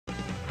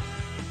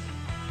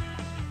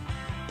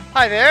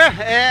Hi there,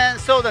 and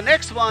so the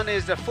next one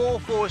is the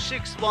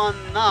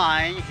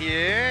 44619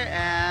 here,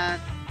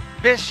 and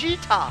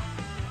Vegeta.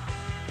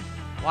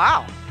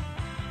 Wow,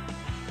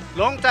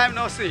 long time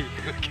no see.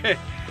 Okay,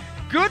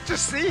 good to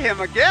see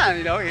him again,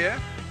 you know, here.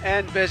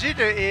 And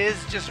Vegeta is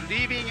just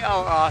leaving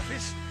our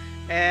office,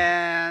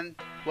 and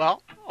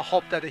well, I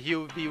hope that he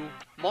will be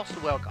most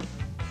welcome.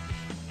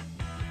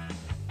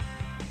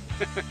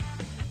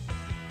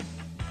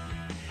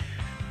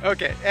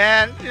 Okay,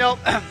 and you know,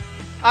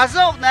 as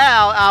of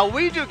now,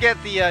 we do get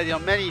the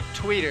many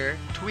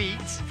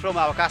tweets from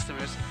our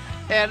customers,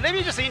 and let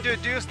me just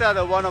introduce that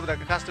one of the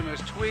customers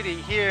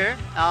tweeting here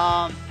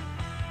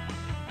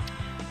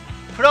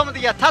from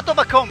the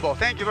Tatoba combo.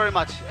 Thank you very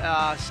much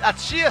at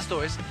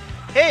CSTOYS.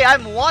 Hey,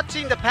 I'm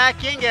watching the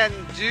packing, and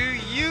do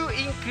you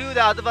include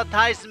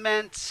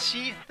advertisement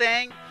sheet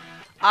thing?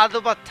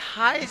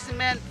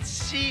 Advertisement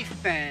sheet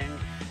thing,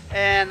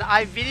 and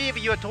I believe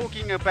you're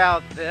talking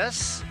about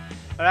this.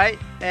 Alright,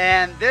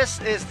 and this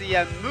is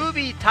the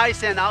movie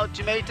Tyson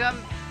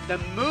ultimatum, the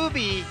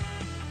movie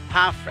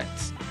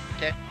pamphlets.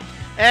 Okay,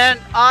 and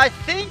I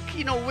think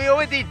we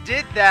already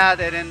did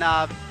that, and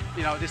then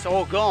this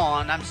all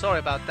gone. I'm sorry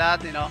about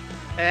that,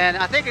 and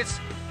I think it's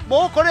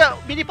もうこれ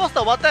ミニポス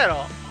ター終わったや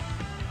ろ?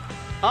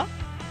 Huh?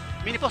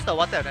 ミニポスター終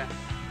わったよね?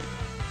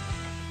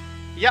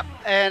 Yep,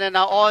 and then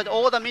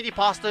all the mini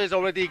poster is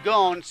already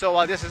gone,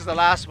 so this is the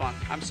last one.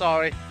 I'm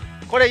sorry.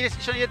 これ一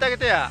緒に入れてあげ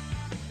てや.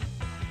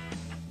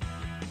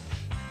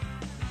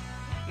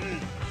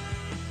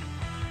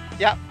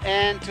 Yep,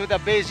 and to the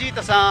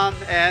Vegeta-san,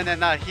 and then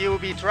he will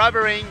be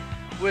traveling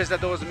with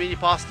those mini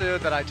poster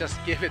that I just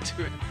gave it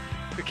to him.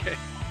 Okay,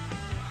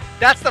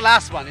 that's the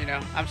last one,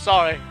 I'm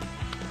sorry.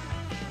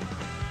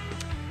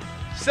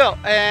 So,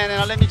 and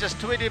let me just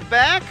tweet it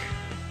back.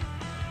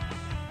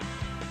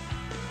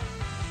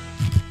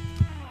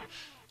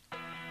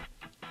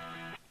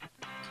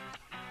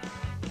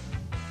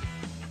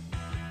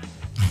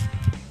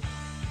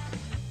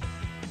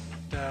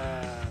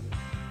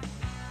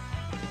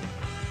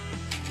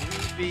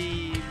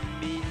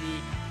 Mini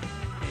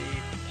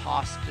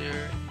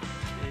poster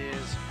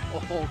is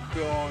all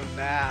gone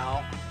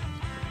now.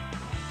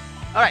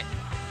 Alright,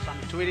 so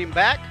I'm tweeting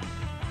back.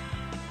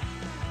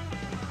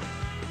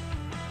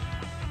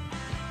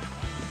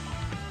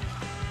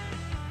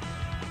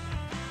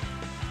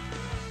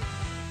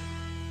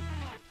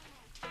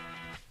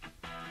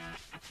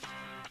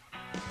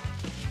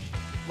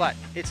 What?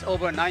 It's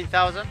over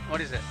 9,000?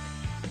 What is it?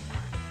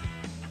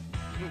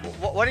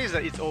 What is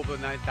it? It's over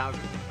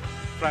 9,000.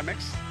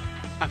 Primex?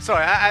 I'm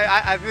sorry,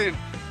 I didn't.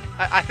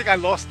 I think I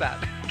lost that.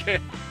 Okay.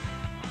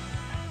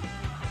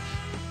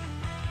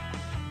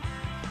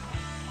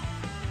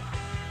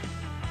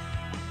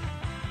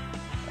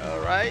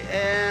 All right,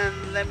 and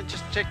let me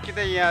just check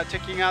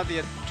checking out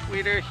the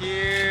Twitter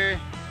here.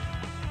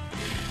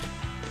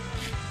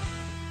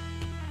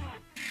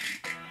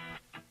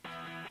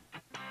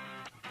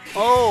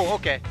 Oh,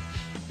 okay,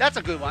 that's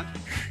a good one.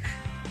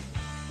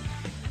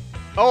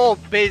 Oh,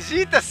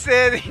 Vegeta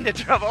said in the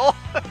trouble.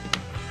 Oh,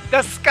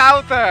 the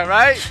scouter,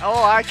 right?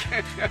 Oh, I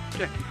can.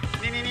 Okay.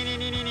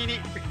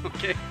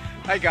 Okay,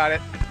 I got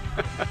it.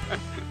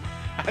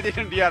 I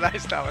didn't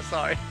realize that. Was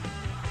sorry.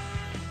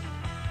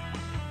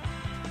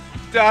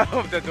 Down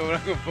of the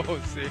Dragon Ball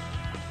Z.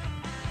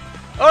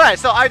 All right,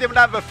 so item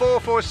number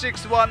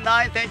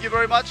 44619. Thank you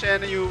very much,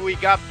 and we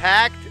got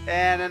packed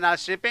and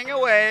shipping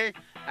away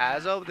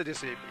as of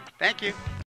this evening. Thank you.